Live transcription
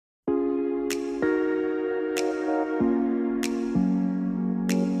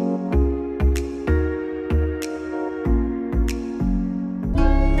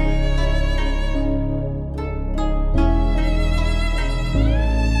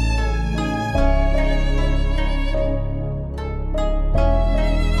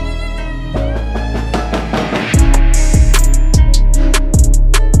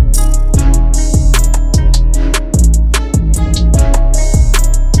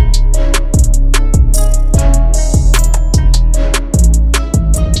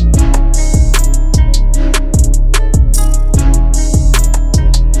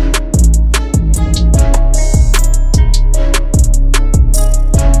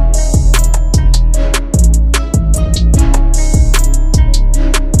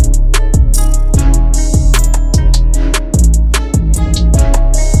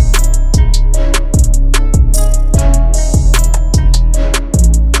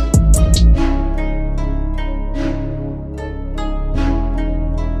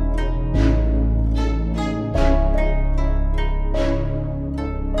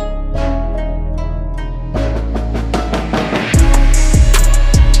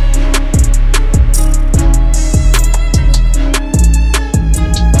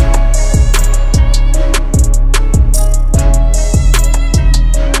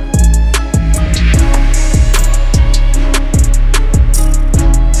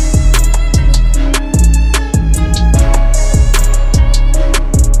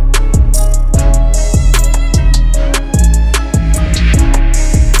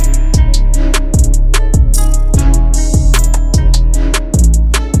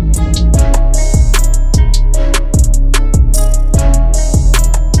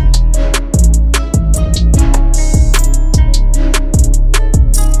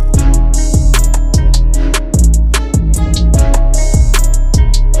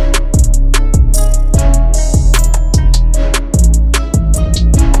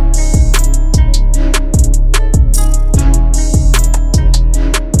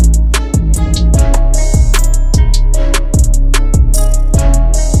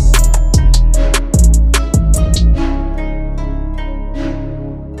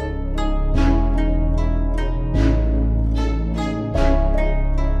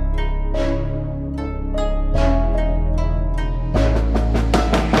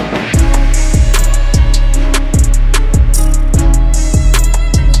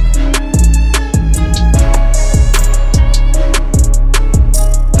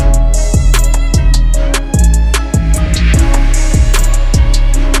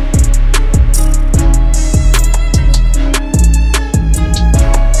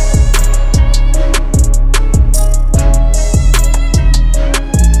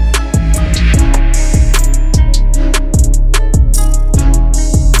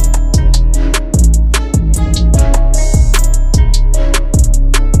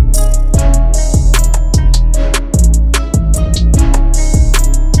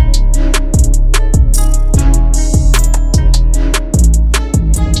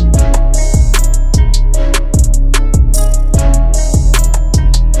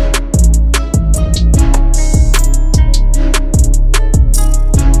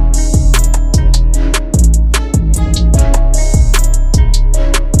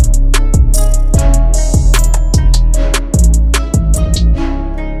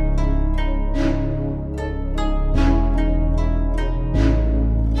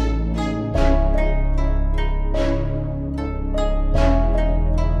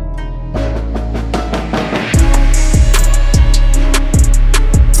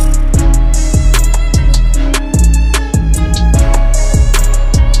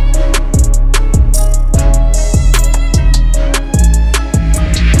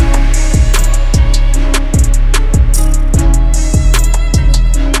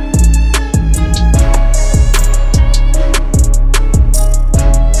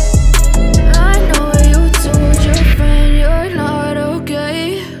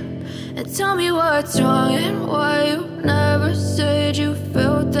Tell me what's wrong and why you never said you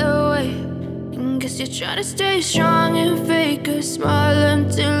felt that way. And guess you're trying to stay strong and fake a smile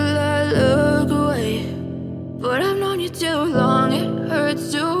until I look away. But I've known you too long, it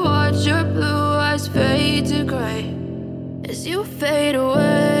hurts to watch your blue eyes fade to gray as you fade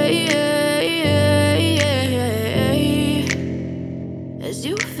away, as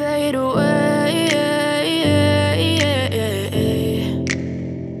you fade away.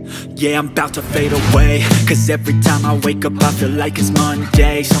 Yeah, I'm about to fade away, cause every time I wake up I feel like it's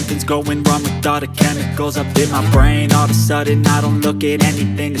Monday. Something's going wrong with all the chemicals up in my brain. All of a sudden I don't look at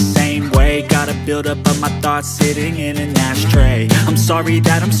anything the same way. Got a buildup of my thoughts sitting in an ashtray. I'm sorry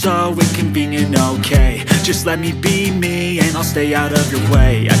that I'm so inconvenient, okay. Just let me be me and I'll stay out of your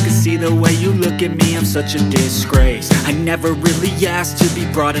way. I can see the way you look at me, I'm such a disgrace. I never really asked to be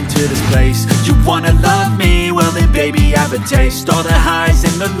brought into this place. You wanna love me? Well then baby, have a taste. All the highs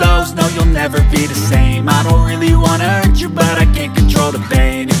and the lows, no, you'll never be the same. I don't really wanna hurt you, but I can't control the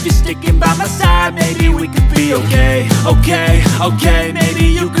pain. If you're sticking by my side, maybe we could be okay. Okay, maybe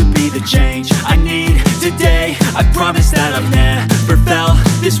you could be the change I need today. I promise that I've never felt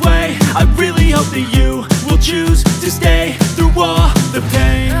this way. I really hope that you will choose to stay through all the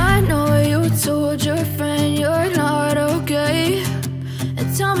pain. I know you told your friend you're not okay,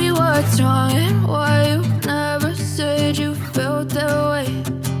 and tell me what's wrong and why you never said you felt that way.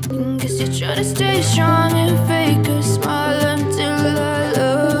 Guess you're trying to stay strong and fake a smile